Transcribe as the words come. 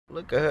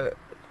Look at her.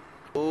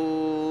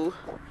 Ooh.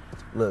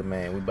 Look,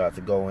 man, we about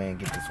to go in and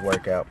get this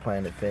workout,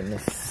 Planet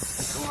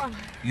Fitness. Come on.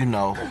 You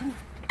know.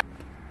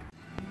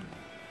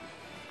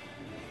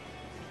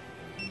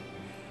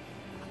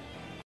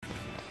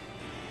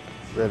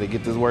 Ready to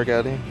get this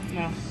workout in?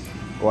 No.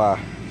 Why?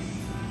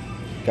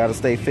 Gotta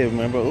stay fit,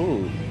 remember?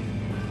 Ooh. Look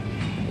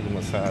at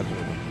massage.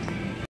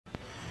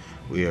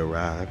 We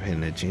arrived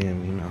in the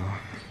gym, you know.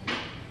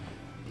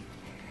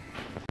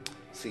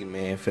 See,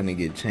 man, finna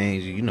get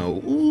changed, you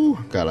know. Ooh,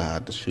 gotta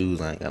hide the shoes.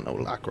 I ain't got no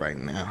lock right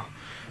now.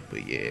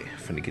 But yeah,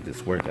 finna get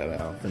this workout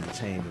out. Finna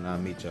change and I'll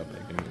meet y'all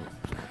back in a minute.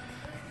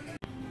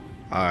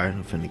 Alright,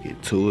 I'm finna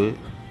get to it.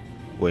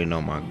 Waiting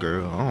on my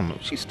girl. I don't know.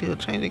 She still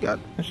changing.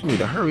 She need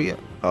to hurry up.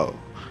 Oh,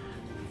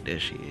 there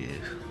she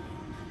is.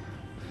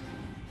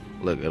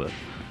 Look at her.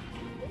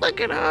 Look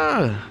at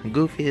her.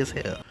 Goofy as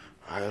hell.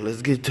 Alright,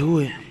 let's get to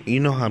it. You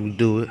know how we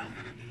do it.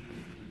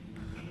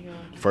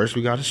 First,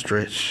 we gotta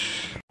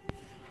stretch.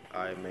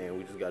 Alright, man,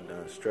 we just got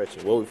done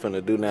stretching. What we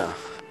finna do now?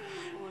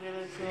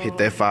 Hit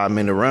that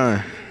 5-minute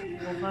run.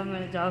 Well,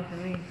 5-minute jog for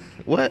me.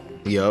 What?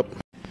 Yup.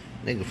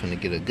 Nigga finna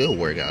get a good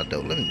workout though.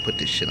 Let me put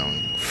this shit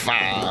on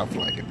 5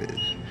 like it is.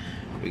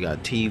 We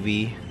got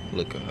TV.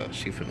 Look at her.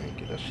 She finna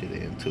get her shit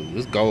in too.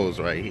 This goes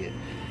right here.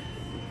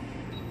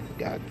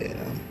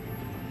 Goddamn.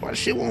 Why this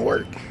shit won't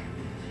work?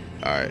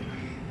 Alright.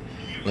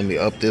 Let me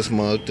up this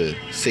mug to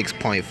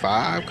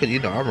 6.5. Cause you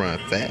know I run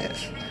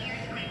fast.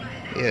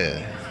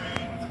 Yeah.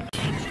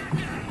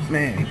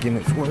 Man, getting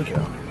this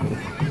workout.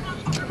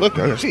 Look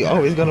at her. She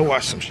always gotta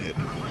watch some shit.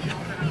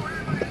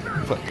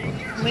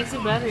 Makes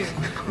it better.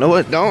 No,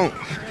 it don't.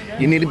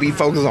 You need to be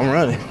focused on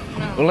running.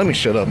 Well, let me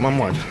shut up.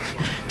 I'm on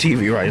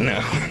TV right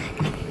now.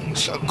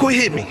 So, quit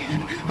hit me.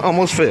 I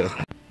almost fell.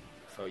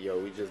 So, yo,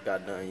 we just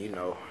got done, you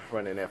know,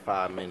 running that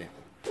 5 minutes.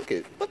 Look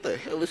at, what the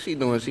hell is she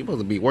doing? She supposed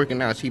to be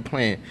working out. She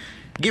playing.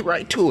 Get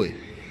right to it.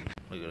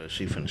 Look at her.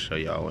 She finna show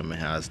y'all women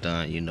how it's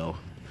done, you know.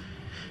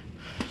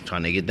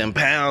 Trying to get them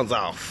pounds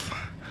off.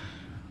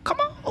 Come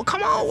on. Oh,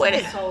 come on with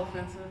it. So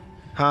offensive.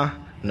 Huh?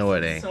 No,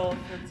 it ain't. So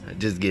offensive.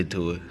 Just get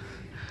to it.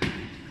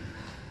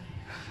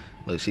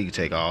 Look, she can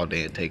take all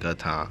day and take her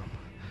time.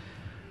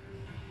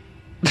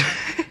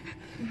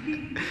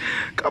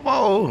 Come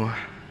on.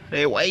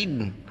 They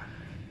waiting.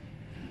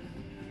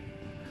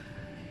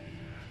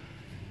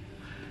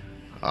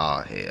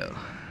 Oh, hell.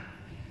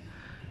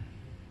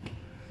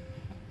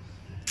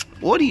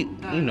 What do you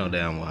know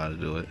damn well how to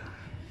do it.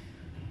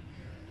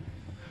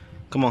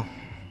 Come on.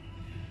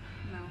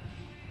 No.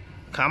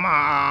 Come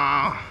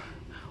on.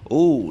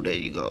 Ooh, there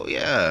you go.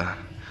 Yeah.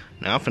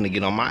 Now I'm finna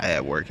get on my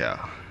ab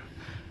workout.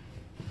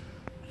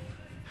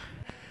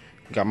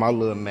 Got my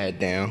little mat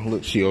down.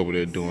 Look, she over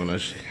there doing her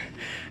shit.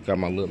 Got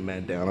my little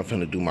mat down. I'm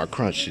finna do my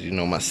crunches, you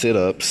know, my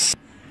sit-ups.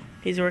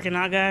 He's working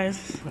out,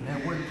 guys. Put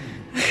that work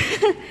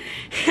in.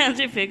 How'd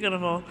you pick it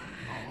up?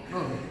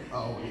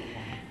 Oh.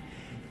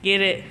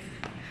 Get it.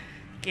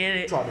 Get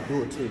it. Try to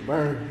do it till it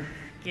burn.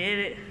 Get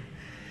it.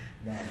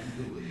 Nah,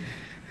 you do it.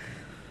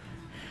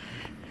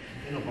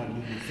 Ain't nobody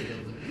do these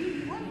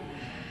sit-ups. What?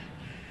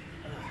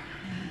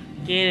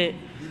 Get it.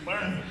 It's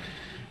burning.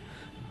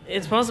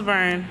 It's supposed to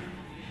burn.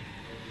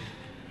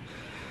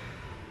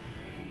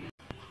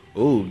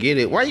 Ooh, get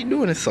it. Why you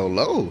doing it so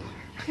low?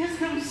 Because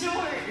I'm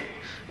short.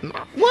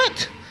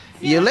 What?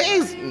 Your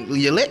legs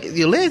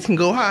can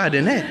go higher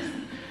than that.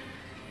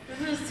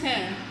 This is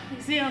 10.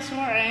 You see how short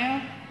I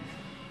am?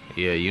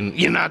 Yeah,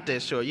 you're not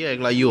that short. You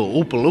act like you're a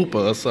Oopa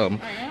Loopa or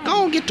something. I am.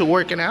 Go on, get to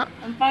working out.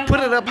 I'm 5'5". Put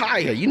it up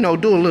higher. You know,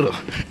 do a little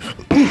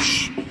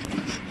whoosh.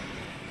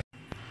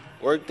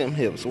 Work them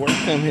hips. Work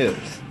them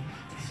hips.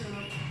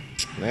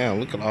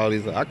 Damn, look at all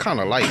these. I kind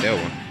of like that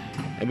one.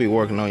 They be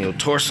working on your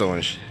torso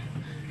and shit.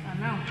 I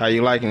know. How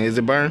you liking it? Is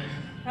it burn?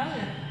 Hell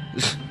yeah.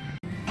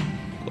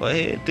 Go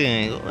ahead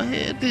then. Go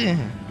ahead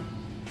then.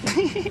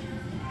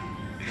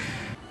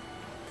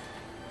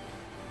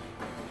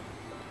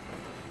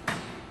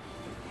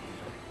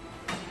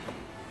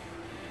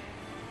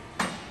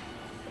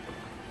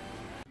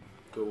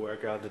 Good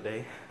workout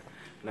today.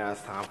 Now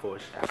it's time for a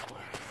shower.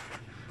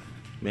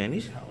 Man,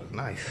 these showers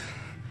nice.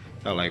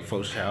 Got like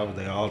 4 showers.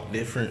 They all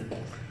different.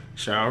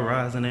 Shower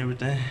rods and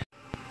everything.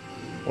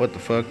 What the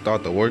fuck?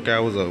 Thought the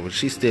workout was over.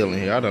 She's still in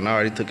here. I done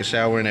already took a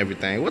shower and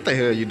everything. What the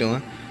hell are you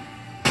doing?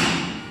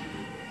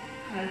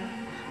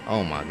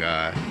 Oh my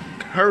God.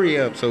 Hurry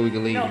up so we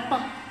can leave.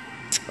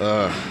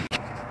 No.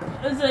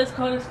 It's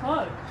cold as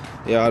fuck.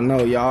 Y'all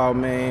know, y'all,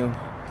 man.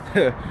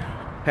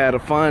 Had a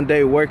fun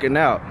day working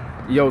out.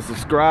 Yo,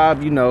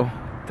 subscribe, you know.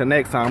 Till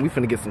next time, we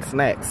finna get some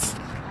snacks.